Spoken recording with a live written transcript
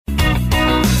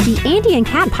The Andy and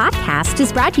Cat podcast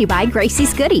is brought to you by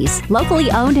Gracie's Goodies,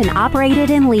 locally owned and operated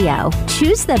in Leo.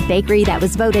 Choose the bakery that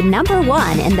was voted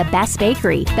 #1 in the Best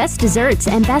Bakery, Best Desserts,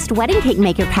 and Best Wedding Cake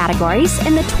Maker categories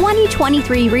in the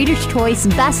 2023 Reader's Choice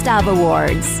Best of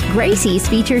Awards. Gracie's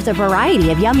features a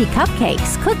variety of yummy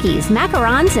cupcakes, cookies,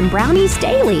 macarons, and brownies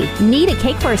daily. Need a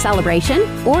cake for a celebration?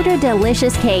 Order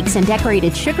delicious cakes and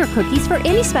decorated sugar cookies for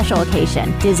any special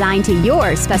occasion, designed to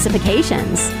your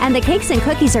specifications. And the cakes and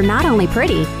cookies are not only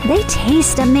pretty, they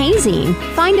taste amazing.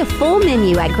 Find a full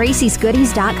menu at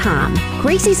graciesgoodies.com.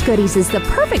 Gracie's Goodies is the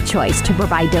perfect choice to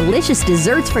provide delicious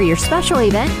desserts for your special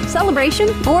event, celebration,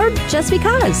 or just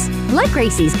because. Let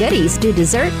Gracie's Goodies do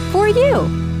dessert for you.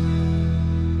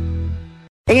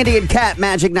 Andy and Cat,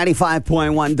 Magic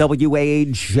 95.1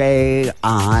 WAJI.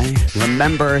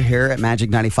 Remember, here at Magic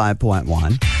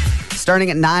 95.1, starting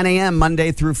at 9 a.m.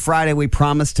 Monday through Friday, we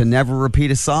promise to never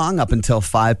repeat a song up until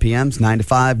 5 p.m. 9 to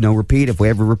 5, no repeat. If we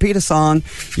ever repeat a song,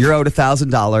 you're owed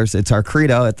 $1,000. It's our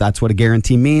credo. That's what a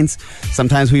guarantee means.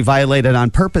 Sometimes we violate it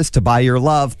on purpose to buy your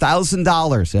love.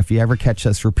 $1,000 if you ever catch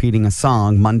us repeating a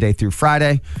song Monday through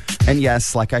Friday. And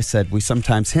yes, like I said, we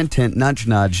sometimes hint, nudge,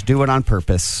 nudge, do it on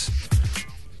purpose.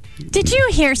 Did you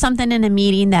hear something in a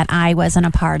meeting that I wasn't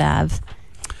a part of?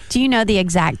 Do you know the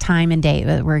exact time and date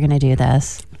that we're going to do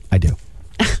this? I do.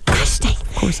 Gosh dang.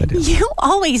 Of course I do. You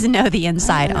always know the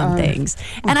inside on things.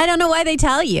 And I don't know why they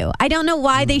tell you. I don't know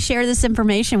why they share this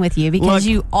information with you, because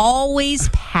you always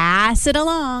pass it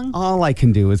along. All I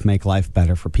can do is make life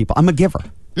better for people. I'm a giver.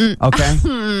 Okay?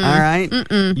 All right?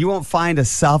 You won't find a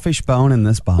selfish bone in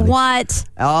this body. What?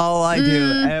 All I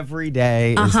do every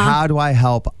day is how do I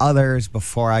help others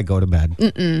before I go to bed.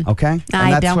 Okay? And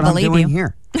I that's don't what believe I'm doing you.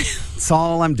 here. That's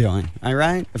all I'm doing. All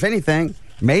right? If anything,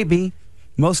 maybe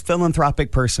most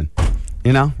philanthropic person,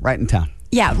 right in town.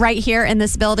 Yeah, right here in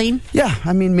this building. Yeah,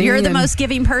 I mean, me. You're the most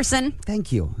giving person.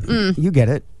 Thank you. You get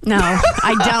it. No,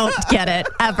 I don't get it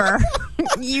ever.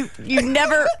 You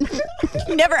never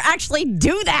actually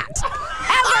do that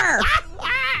ever.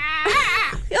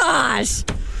 Gosh.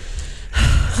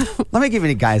 Let me give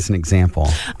you guys an example.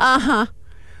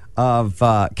 Of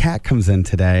Kat comes in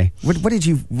today. What did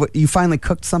you finally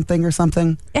cooked something or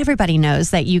something? Everybody knows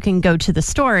that you can go to the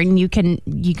store and you can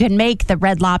make the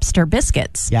Red Lobster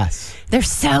biscuits. Yes. They're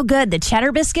so good. The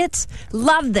cheddar biscuits,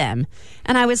 love them.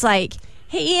 And I was like,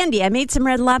 hey, Andy, I made some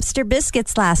Red Lobster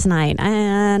biscuits last night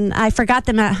and I forgot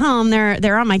them at home.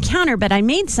 They're on my counter, but I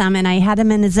made some and I had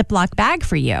them in a Ziploc bag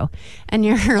for you. And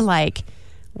you're like,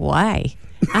 why?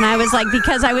 And I was like,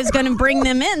 because I was going to bring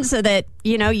them in so that,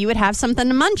 you would have something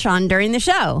to munch on during the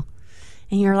show.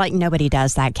 And you're like, nobody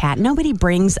does that, Kat. Nobody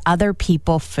brings other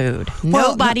people food.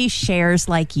 Nobody shares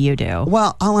like you do.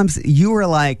 Well, you were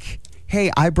like,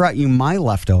 hey, I brought you my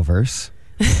leftovers.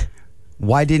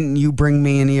 Why didn't you bring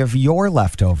me any of your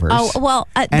leftovers? Oh, well,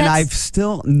 and I've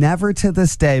still never to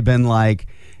this day been like,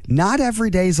 not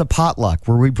every day's a potluck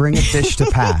where we bring a dish to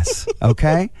pass.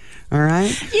 Okay? All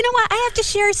right? You know what? I have to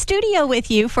share a studio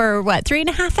with you for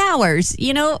 3.5 hours.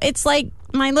 It's like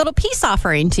my little peace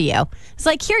offering to you. It's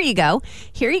like, here you go.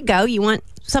 Here you go. You want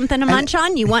something to munch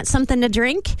on? You want something to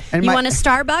drink? You want a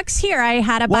Starbucks? Here, I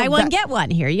had a buy one, get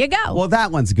one. Here you go. Well,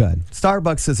 that one's good.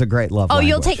 Starbucks is a great love language.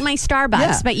 You'll take my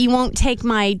Starbucks, but you won't take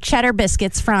my cheddar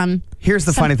biscuits from... Here's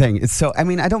the funny thing.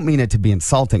 I don't mean it to be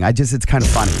insulting. It's kind of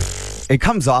funny. It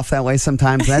comes off that way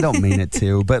sometimes, and I don't mean it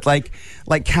to. But like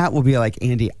Kat will be like,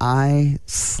 Andy, I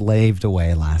slaved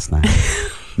away last night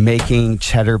making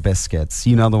cheddar biscuits.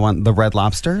 The Red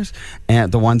Lobsters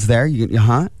and the ones there,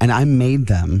 and I made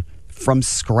them from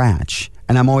scratch.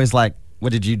 And I'm always like,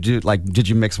 what did you do? Like, did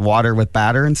you mix water with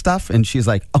batter and stuff? And she's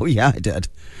like, oh yeah, I did.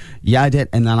 Yeah, I did.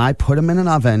 And then I put them in an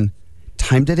oven,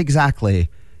 timed it exactly.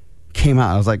 Came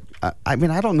out. I was like, I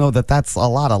don't know that that's a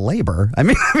lot of labor.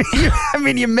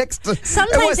 You mixed.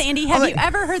 Sometimes, Andy, have you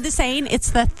ever heard the saying,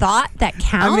 it's the thought that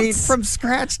counts? From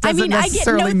scratch doesn't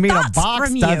necessarily I get no mean a thoughts box,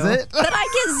 from does you, it? But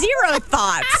I get zero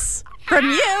thoughts from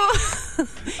you.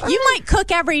 You might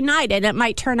cook every night and it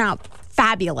might turn out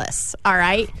fabulous, all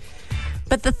right?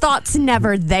 But the thought's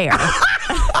never there.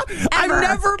 I've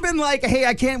never been like, hey,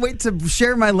 I can't wait to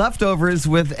share my leftovers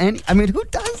with any... who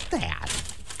does that?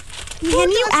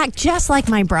 Can you act just like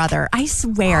my brother? I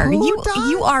swear.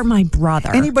 You are my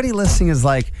brother. Anybody listening is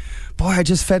like, boy, I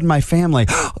just fed my family.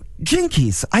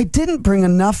 Jinkies, I didn't bring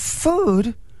enough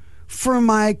food for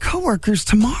my coworkers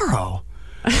tomorrow.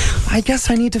 I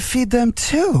guess I need to feed them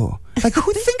too. Like,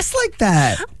 who thinks like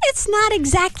that? It's not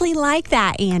exactly like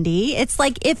that, Andy. It's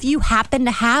like if you happen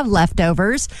to have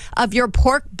leftovers of your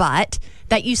pork butt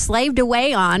that you slaved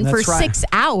away on for 6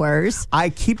 hours. I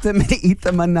keep them and eat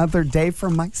them another day for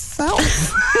myself.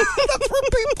 That's what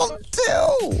people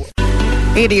too.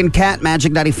 Andy and Kat,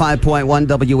 Magic 95.1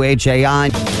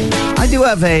 WHAI. I do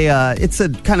have it's a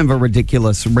kind of a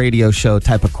ridiculous radio show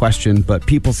type of question, but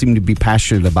people seem to be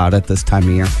passionate about it this time of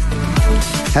year.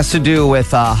 Has to do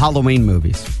with Halloween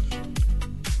movies.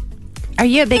 Are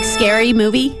you a big scary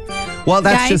movie? Well,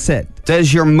 that's guy? just it.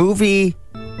 Does your movie...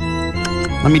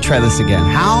 Let me try this again.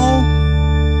 How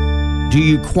do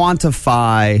you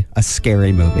quantify a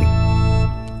scary movie?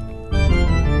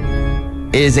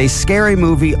 Is a scary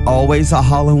movie always a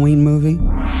Halloween movie?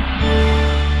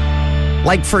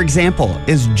 Like, for example,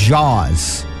 is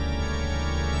Jaws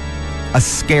a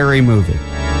scary movie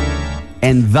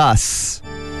and thus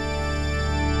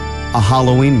a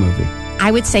Halloween movie?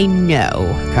 I would say no.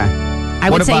 Okay. I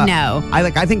would say no.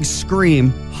 I think Scream,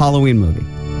 Halloween movie.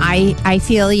 I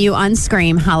feel you on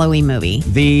Scream, Halloween movie.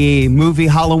 The movie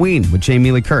Halloween with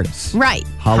Jamie Lee Curtis. Right.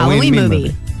 Halloween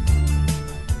movie.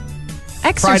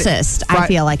 Exorcist, I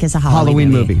feel like, is a Halloween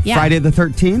movie. Yeah. Friday the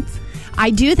 13th? I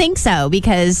do think so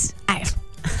because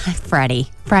Friday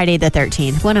the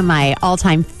 13th, one of my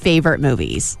all-time favorite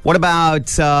movies. What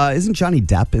about, isn't Johnny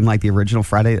Depp in like the original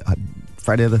Friday the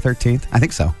 13th? I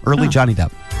think so. Early Johnny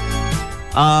Depp.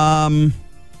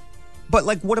 But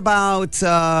like, what about,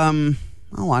 I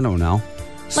don't know.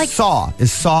 Like Saw.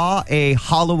 Is Saw a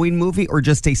Halloween movie or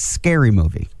just a scary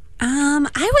movie?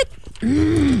 I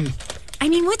would...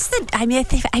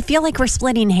 I feel like we're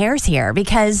splitting hairs here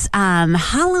because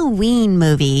Halloween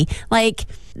movie, like,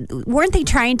 weren't they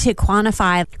trying to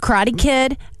quantify Karate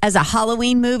Kid as a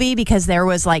Halloween movie because there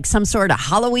was like some sort of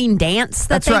Halloween dance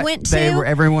that they went to?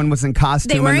 Everyone was in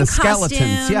costume. They were and in the skeletons,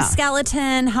 costume, yeah.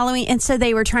 skeleton, Halloween. And so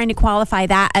they were trying to qualify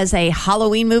that as a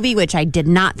Halloween movie, which I did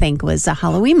not think was a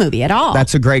Halloween movie at all.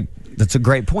 That's a great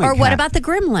point. Or what Kat. about the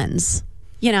Gremlins?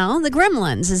 You know, the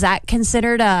Gremlins, is that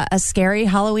considered a scary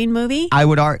Halloween movie? I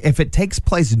would argue if it takes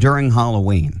place during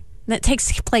Halloween. That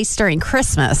takes place during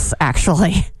Christmas,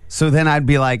 actually. So then I'd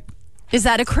be like... Is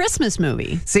that a Christmas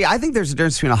movie? See, I think there's a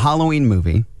difference between a Halloween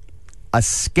movie, a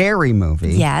scary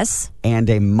movie, Yes. and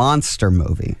a monster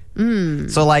movie.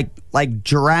 So like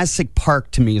Jurassic Park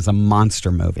to me is a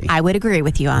monster movie. I would agree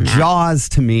with you on that. Jaws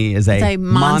to me is a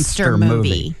monster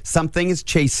movie. Something is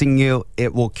chasing you,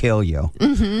 it will kill you.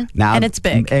 Mm-hmm. Now, And it's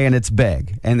big. And it's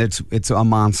big. And it's a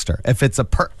monster. If it's a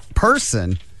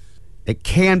person, it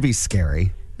can be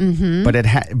scary. Mm-hmm.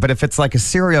 But if it's like a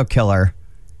serial killer,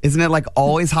 isn't it like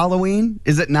always Halloween?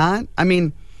 Is it not? I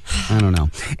mean, I don't know.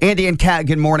 Andy and Kat,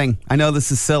 good morning. I know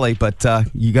this is silly, but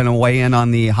you going to weigh in on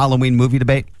the Halloween movie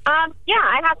debate? Yeah,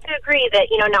 I have to agree that,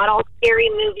 not all scary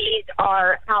movies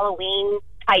are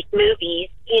Halloween-type movies.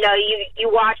 You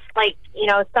watch,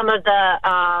 some of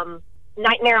the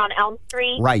Nightmare on Elm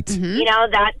Street. Right.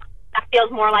 Mm-hmm. That feels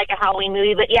more like a Halloween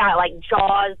movie. But, yeah, like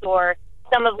Jaws or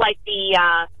some of, like,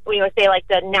 the,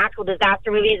 the natural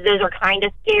disaster movies, those are kind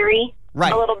of scary a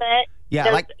little bit. Yeah,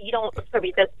 those, you don't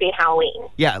attribute this to be Halloween.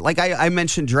 Yeah, like I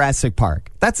mentioned Jurassic Park.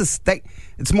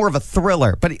 It's more of a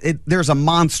thriller, but there's a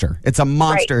monster. It's a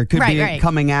monster. Right. It could be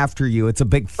coming after you. It's a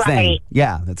big thing. Right.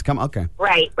 Yeah, that's coming. Okay.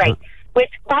 Right.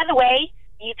 Which, by the way,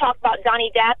 you talked about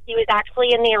Johnny Depp. He was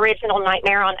actually in the original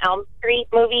Nightmare on Elm Street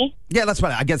movie. Yeah, that's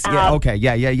what I guess. Yeah, okay.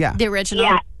 Yeah. The original?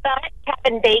 Yeah, but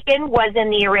Kevin Bacon was in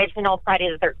the original Friday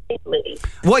the 13th movie.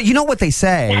 Well, you know what they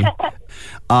say?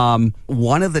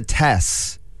 One of the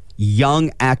tests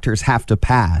young actors have to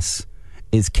pass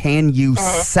is, can you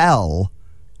sell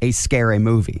a scary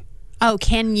movie? Oh,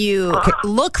 can you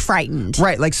look frightened?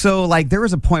 Right. There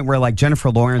was a point where Jennifer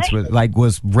Lawrence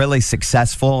was really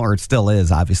successful, or it still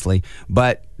is, obviously.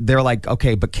 But they're like,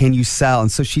 okay, but can you sell?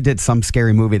 And so she did some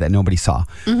scary movie that nobody saw.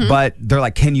 Mm-hmm. But they're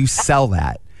like, can you sell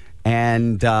that?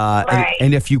 And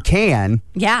and if you can,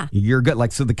 you're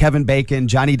good. So the Kevin Bacon,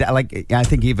 Johnny, I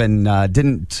think even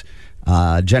didn't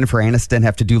Jennifer Aniston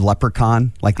have to do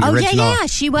Leprechaun, like the original? Yeah,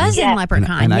 she was in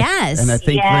Leprechaun. Yes, and I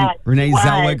think Renee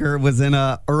Zellweger was in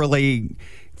a early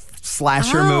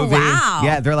slasher movie. Wow.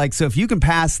 Yeah, they're like, so if you can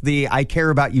pass the "I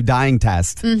care about you dying"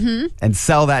 test and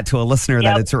sell that to a listener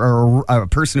that it's a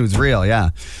person who's real. Yeah.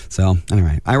 So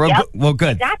anyway, well,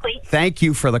 good. Exactly. Thank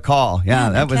you for the call.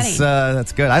 Yeah,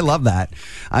 that's good. I love that.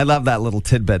 I love that little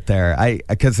tidbit there.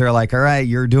 Because they're like, all right,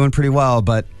 you're doing pretty well,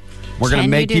 but we're gonna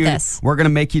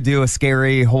make you do a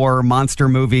scary horror monster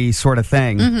movie sort of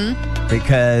thing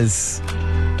because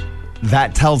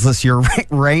that tells us your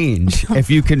range if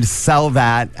you can sell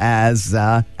that as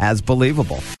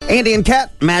believable. Andy and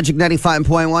Kat, Magic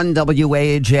 95.1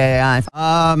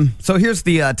 WAJI. So here's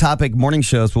the topic. Morning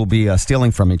shows will be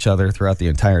stealing from each other throughout the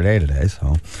entire day today,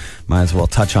 so might as well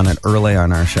touch on it early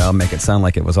on our show, make it sound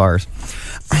like it was ours.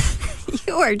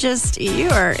 You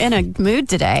are in a mood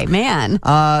today, man.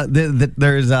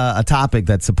 There's a topic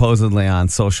that's supposedly on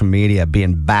social media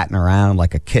being batting around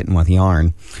like a kitten with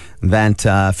yarn. That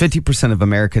 50% of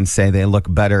Americans say they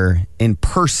look better in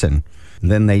person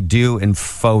than they do in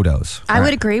photos. I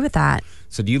would agree with that.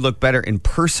 So do you look better in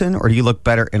person or do you look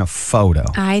better in a photo?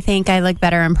 I think I look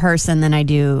better in person than I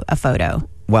do a photo.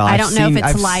 Well, I don't know if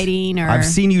it's lighting or... I've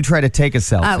seen you try to take a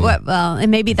selfie. Well,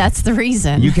 and maybe that's the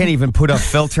reason. You can't even put a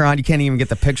filter on. You can't even get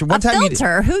the picture. A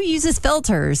filter? Who uses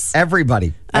filters?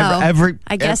 Everybody.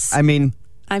 I guess... I mean,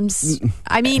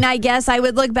 I guess I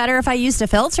would look better if I used a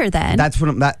filter then. I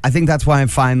think that's why I'm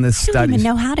finding this study. I don't even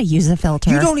know how to use a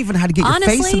filter. You don't even know how to get your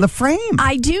face in the frame.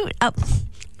 I do...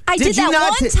 I did that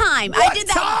one time. I did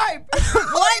that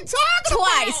one time.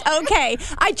 Twice. Okay.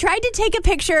 I tried to take a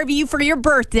picture of you for your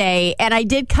birthday, and I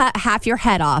did cut half your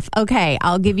head off. Okay,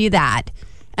 I'll give you that.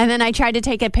 And then I tried to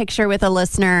take a picture with a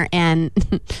listener, and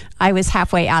I was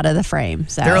halfway out of the frame.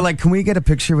 So they're like, "Can we get a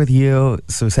picture with you?"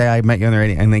 So say I met you on the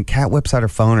radio, and then Kat whips out her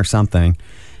phone or something,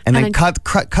 and then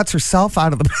cuts herself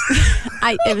out of the.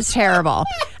 It was terrible.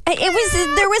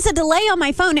 There was a delay on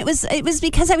my phone. It was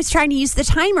because I was trying to use the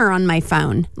timer on my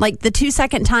phone, like the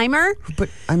 2-second timer. But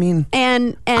I mean,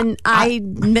 and I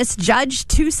misjudged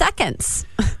 2 seconds.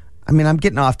 I mean, I'm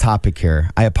getting off topic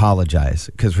here. I apologize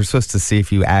because we're supposed to see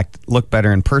if you look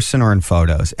better in person or in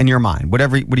photos. In your mind,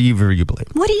 whatever you believe.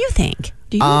 What do you think?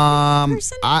 Do you look in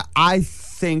person? I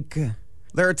think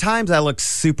there are times I look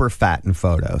super fat in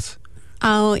photos.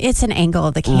 Oh, it's an angle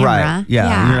of the camera. Right.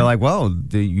 Yeah. And you're like, well,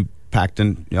 you packed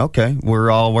in. Okay, we're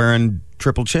all wearing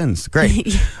triple chins.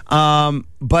 Great.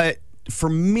 But for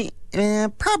me,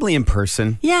 probably in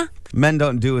person. Yeah. Men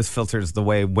don't do as filters the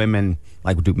way women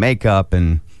like do makeup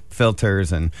and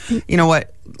filters. And you know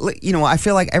what? I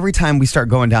feel like every time we start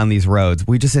going down these roads,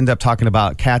 we just end up talking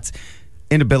about Kat's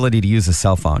inability to use a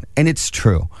cell phone. And it's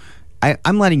true.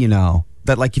 I'm letting you know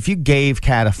that like if you gave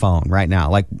Kat a phone right now,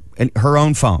 like her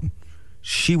own phone,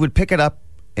 she would pick it up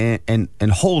and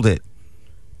hold it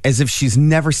as if she's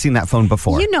never seen that phone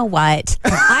before. You know what?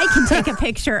 I can take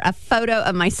a photo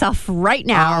of myself right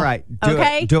now. All right.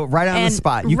 Do it right on the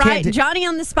spot. You can't Johnny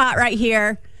on the spot right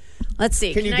here. Let's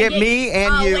see. Can you get me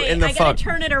and you in the phone? I got to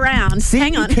turn it around. See,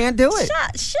 hang on. You can't do it.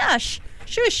 Shush.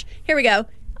 Here we go.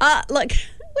 Look.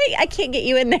 Wait, I can't get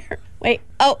you in there. Wait.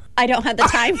 Oh, I don't have the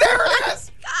time. There it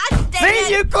is. Gosh, dang it.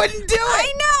 See, you couldn't do it.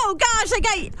 I know. Gosh, I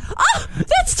got you. Oh,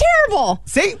 that's terrible.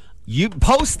 See? You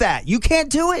post that. You can't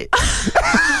do it.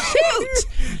 Shoot.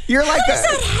 You're like, how does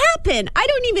that happen? I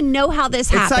don't even know how this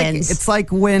happens. It's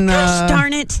like when... Gosh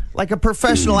darn it. Like a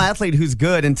professional athlete who's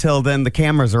good until then the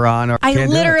cameras are on. I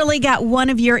literally got one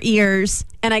of your ears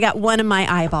and I got one of my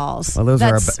eyeballs. Well,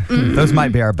 those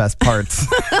might be our best parts.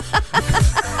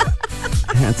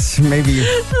 That's maybe...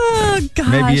 Oh, gosh.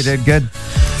 Maybe you did good.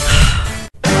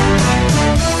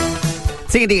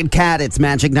 Sandy and Kat, it's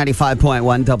Magic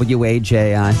 95.1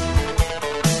 WAJI.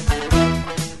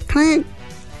 Can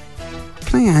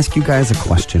I ask you guys a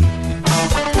question?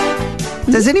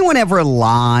 Does anyone ever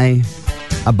lie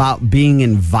about being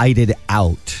invited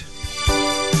out?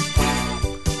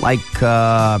 Like,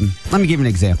 let me give you an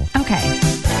example. Okay. I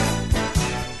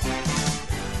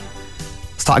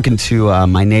was talking to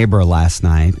my neighbor last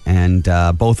night, and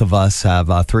both of us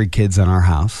have 3 kids in our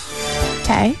house.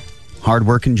 Okay.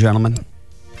 Hardworking gentlemen.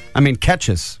 I mean,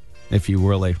 catches, if you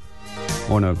really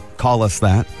want to call us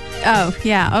that. Oh,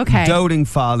 yeah, okay. Doting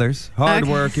fathers,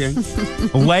 hardworking,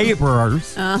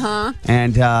 laborers. Uh-huh.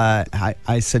 And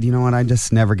I said, you know what, I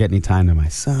just never get any time to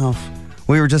myself.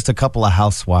 We were just a couple of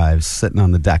housewives sitting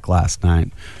on the deck last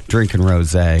night, drinking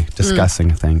rosé,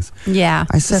 discussing things. Yeah,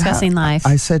 discussing life.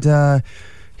 I said,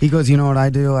 he goes, you know what I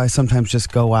do? I sometimes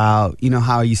just go out. You know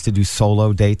how I used to do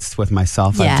solo dates with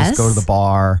myself? Yes. I'd just go to the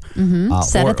bar. Mm-hmm.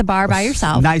 Sit at the bar by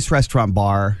yourself. Nice restaurant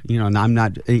bar. You know, and I'm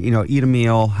not, eat a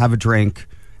meal, have a drink,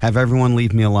 have everyone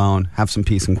leave me alone, have some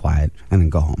peace and quiet, and then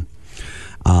go home.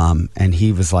 And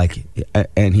he was like,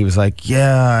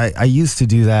 yeah, I used to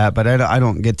do that, but I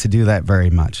don't get to do that very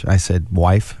much. I said,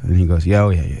 wife? And he goes, yeah.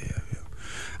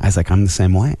 I was like, I'm the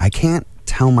same way. I can't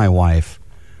tell my wife,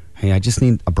 hey, I just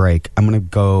need a break. I'm going to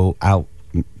go out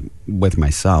with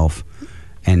myself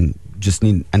and just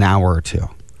need an hour or two.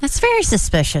 That's very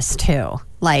suspicious, too.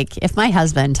 Like, if my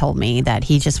husband told me that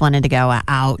he just wanted to go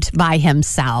out by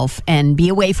himself and be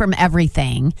away from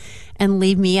everything and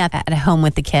leave me at home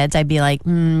with the kids, I'd be like,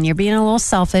 you're being a little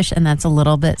selfish, and that's a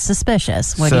little bit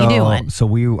suspicious. What are you doing?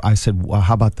 I said, well,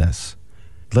 how about this?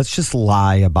 Let's just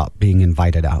lie about being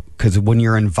invited out. Because when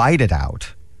you're invited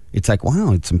out, it's like,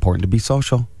 wow, it's important to be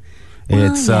social.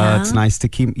 It's nice to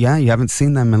keep. Yeah, you haven't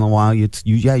seen them in a while.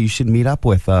 You should meet up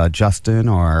with Justin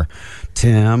or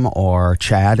Tim or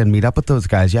Chad and meet up with those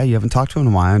guys. Yeah, you haven't talked to them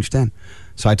in a while. I understand.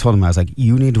 So I told him, I was like,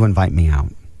 you need to invite me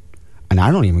out, and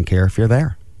I don't even care if you're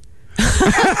there. Wait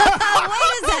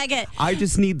a second. I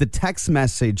just need the text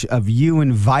message of you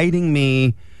inviting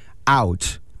me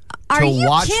out Are to you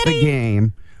watch kidding? the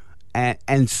game. And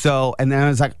then I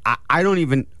was like, I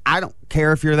don't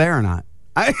care if you're there or not.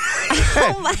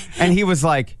 And he was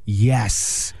like,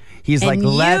 yes. He's like,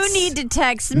 you need to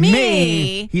text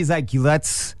me. He's like,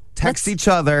 let's text each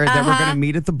other that we're going to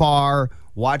meet at the bar,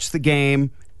 watch the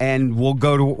game, and we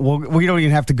don't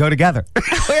even have to go together. So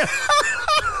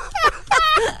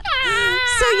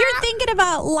you're thinking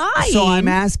about lying. So I'm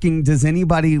asking, does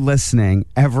anybody listening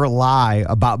ever lie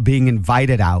about being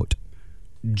invited out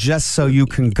just so you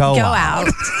can go out.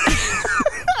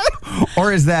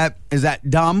 Or is that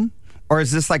dumb? Or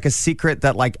is this like a secret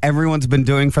that like everyone's been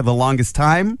doing for the longest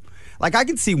time? Like I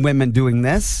can see women doing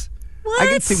this. What? I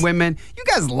can see women. You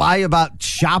guys lie about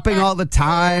shopping all the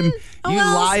time. You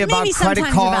lie about maybe credit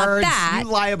sometimes about cards. that.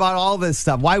 You lie about all this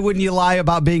stuff. Why wouldn't you lie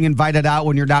about being invited out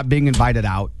when you're not being invited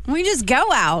out? We just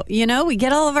go out, we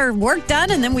get all of our work done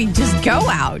and then we just go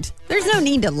out. There's no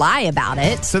need to lie about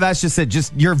it. So that's just it.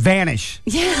 Just you're vanish.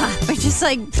 Yeah, we're just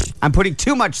like I'm putting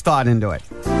too much thought into it.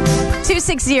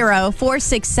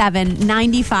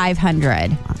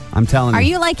 260-467-9500. I'm telling you. Are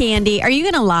you like Andy? Are you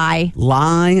going to lie?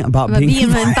 Lie about being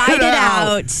invited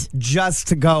out just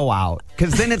to go out?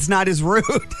 Because then it's not as rude.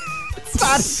 It's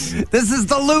not. This is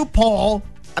the loophole.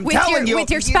 I'm telling you.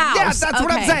 With your spouse. Yes, that's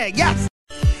what I'm Okay. saying. Yes.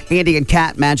 Andy and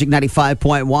Kat, Magic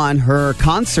 95.1. Her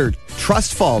concert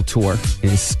Trust Fall tour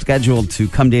is scheduled to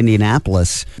come to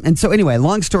Indianapolis. And so anyway,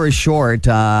 long story short,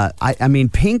 I mean,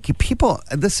 Pink, people,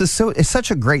 it's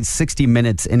such a great 60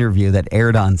 Minutes interview that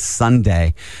aired on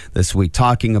Sunday this week,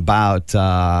 talking about,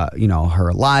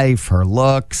 her life, her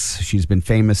looks. She's been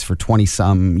famous for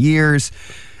 20-some years.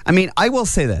 I mean, I will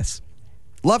say this.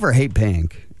 Love or hate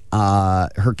Pink.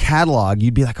 Her catalog,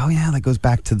 you'd be like, oh yeah, that goes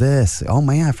back to this. Oh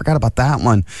man, I forgot about that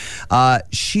one.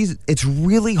 It's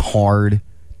really hard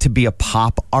to be a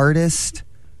pop artist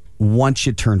once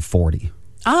you turn 40.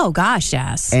 Oh gosh,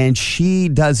 yes. And she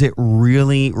does it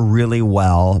really, really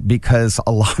well because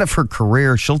a lot of her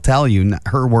career, she'll tell you,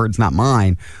 her words, not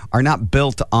mine, are not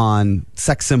built on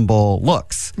sex symbol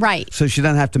looks. Right. So she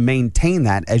doesn't have to maintain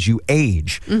that as you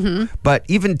age. Mm-hmm. But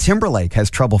even Timberlake has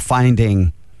trouble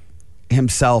finding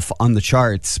himself on the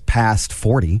charts past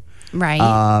 40.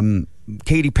 Right.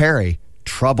 Katy Perry,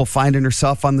 trouble finding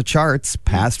herself on the charts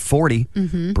past 40.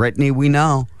 Mm-hmm. Britney, we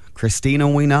know. Christina,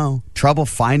 we know. Trouble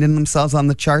finding themselves on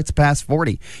the charts past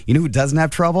 40. You know who doesn't have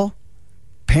trouble?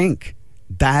 Pink.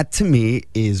 That to me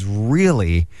is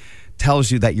really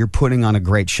tells you that you're putting on a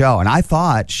great show. And I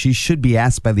thought she should be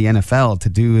asked by the NFL to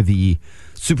do the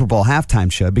Super Bowl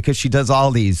halftime show because she does all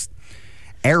these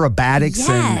aerobatics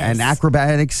and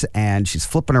acrobatics, and she's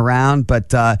flipping around. But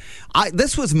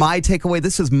this was my takeaway.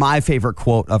 This is my favorite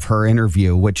quote of her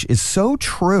interview, which is so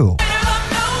true.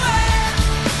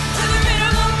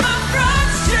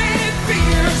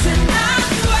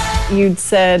 You'd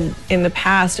said in the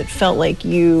past it felt like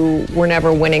you were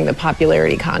never winning the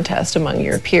popularity contest among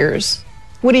your peers.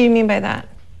 What do you mean by that?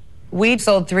 We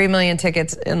sold 3 million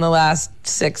tickets in the last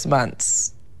 6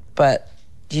 months, but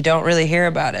you don't really hear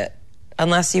about it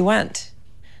unless you went.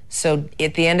 So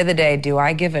at the end of the day, do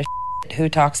I give a shit who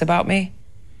talks about me?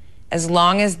 As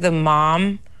long as the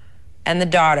mom and the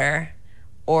daughter,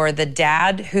 or the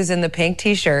dad who's in the pink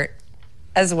t-shirt,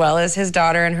 as well as his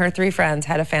daughter and her 3 friends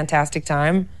had a fantastic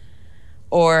time,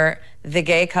 or the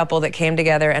gay couple that came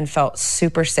together and felt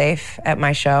super safe at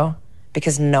my show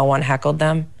because no one heckled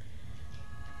them,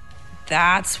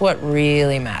 that's what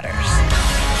really matters.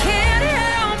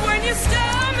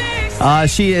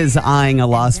 She is eyeing a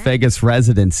Las Vegas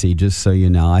residency, just so you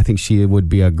know. I think she would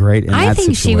be a great in that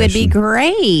think situation. she would be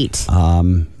great.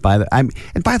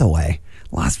 By the way,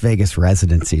 Las Vegas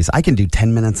residencies, I can do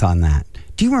 10 minutes on that.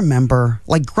 Do you remember,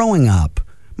 like growing up,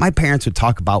 my parents would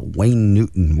talk about Wayne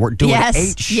Newton. We're doing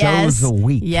 8 shows a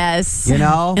week. Yes. You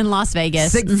know? In Las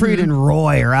Vegas. Siegfried and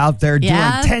Roy are out there doing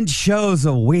 10 shows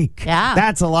a week. Yeah.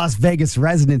 That's a Las Vegas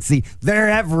residency.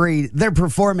 They're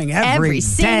performing every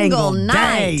single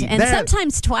night. day. And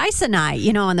sometimes twice a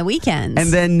night, on the weekends. And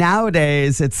then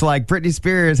nowadays, it's like Britney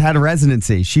Spears had a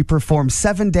residency. She performs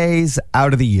 7 days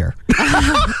out of the year.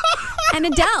 And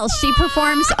Adele, she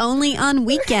performs only on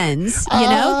weekends.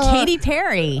 Katy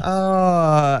Perry.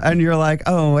 And you're like,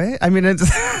 oh, wait. I mean,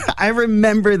 I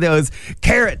remember those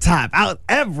Carrot Top out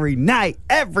every night,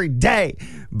 every day.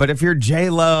 But if you're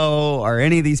J-Lo or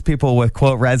any of these people with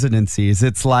quote residencies,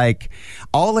 it's like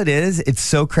all it is. It's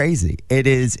so crazy.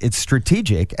 It's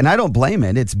strategic, and I don't blame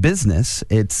it. It's business.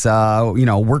 It's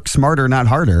work smarter, not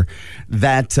harder.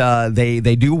 That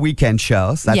they do weekend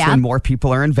shows. That's when more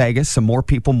people are in Vegas. So more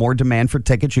people, more demand for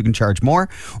tickets. You can charge more.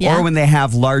 Yeah. Or when they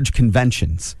have large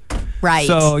conventions. Right.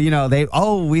 So,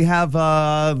 we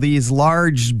have these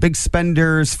large big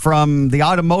spenders from the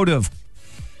automotive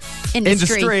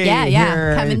industry Yeah,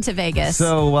 here. coming to Vegas.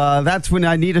 So that's when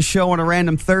I need a show on a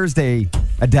random Thursday.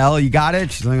 Adele, you got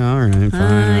it? She's like, all right,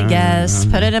 fine. I guess.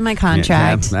 Put it in my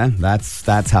contract. Yeah,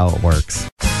 that's how it works.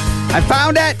 I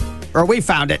found it, or we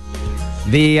found it.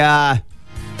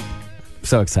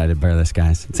 So excited by this,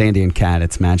 guys. It's Andy and Kat.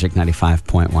 It's Magic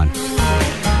 95.1.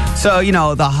 So,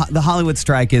 the Hollywood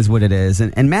strike is what it is.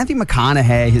 And Matthew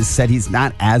McConaughey has said he's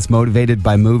not as motivated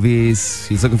by movies.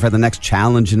 He's looking for the next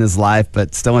challenge in his life,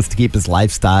 but still wants to keep his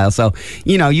lifestyle. So,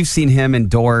 you've seen him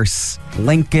endorse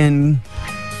Lincoln.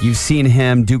 You've seen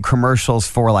him do commercials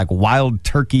for like Wild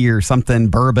Turkey or something,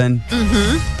 bourbon.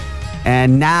 Mm-hmm.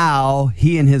 And now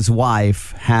he and his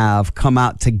wife have come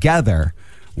out together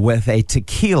with a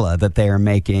tequila that they are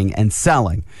making and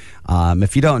selling.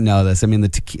 If you don't know this, I mean,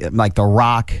 The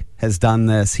Rock has done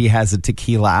this. He has a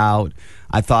tequila out.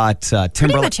 I thought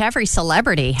Pretty much every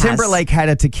celebrity has. Timberlake had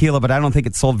a tequila, but I don't think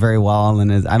it sold very well,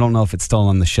 and I don't know if it's still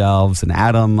on the shelves. And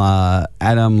Adam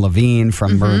Levine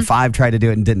from Maroon 5 tried to do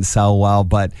it and didn't sell well,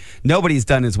 but nobody's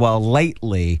done as well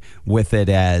lately with it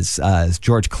as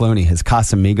George Clooney, his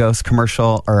Casamigos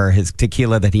commercial, or his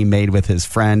tequila that he made with his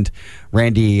friend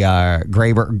Randy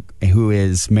Graber, who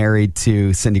is married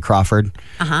to Cindy Crawford.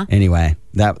 Anyway,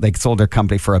 they sold their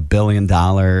company for $1 billion,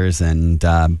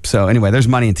 and so anyway, there's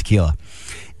money in tequila.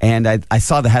 And I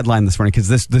saw the headline this morning because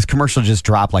this commercial just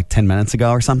dropped like 10 minutes ago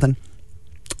or something,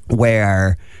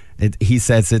 where he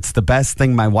says it's the best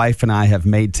thing my wife and I have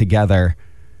made together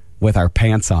with our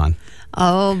pants on.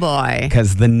 Oh, boy.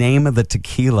 Because the name of the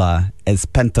tequila is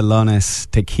Pantalones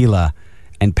Tequila,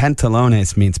 and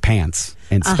pantalones means pants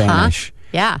in Spanish.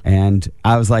 Yeah. And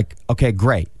I was like, okay,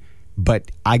 great.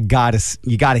 But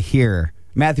you gotta hear,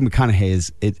 Matthew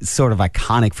McConaughey it's sort of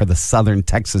iconic for the Southern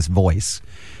Texas voice.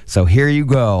 So here you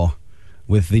go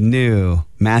with the new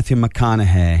Matthew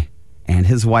McConaughey and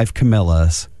his wife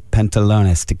Camilla's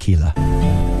Pantalones Tequila.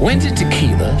 When did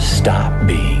tequila stop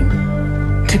being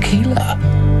tequila?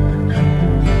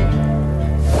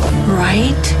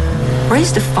 Right?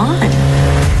 Where's the fun?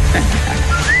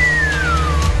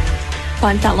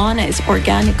 Pantalones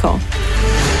Orgánico.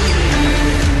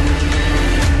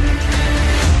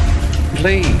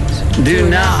 Please do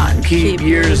not keep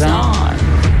yours on.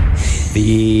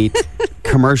 The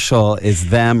commercial is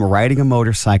them riding a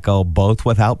motorcycle, both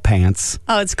without pants.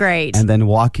 Oh, it's great. And then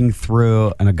walking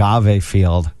through an agave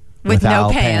field with without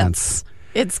no pants.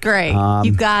 It's great.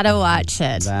 You gotta watch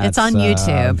it. It's on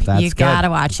YouTube. You gotta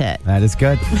watch it. That is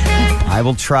good. I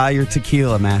will try your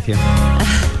tequila, Matthew.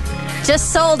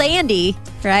 Just sold Andy,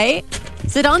 right?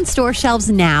 Is it on store shelves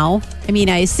now? I mean,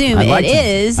 I assume it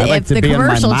is if the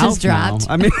commercial just dropped.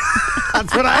 I mean,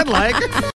 that's what I'd like.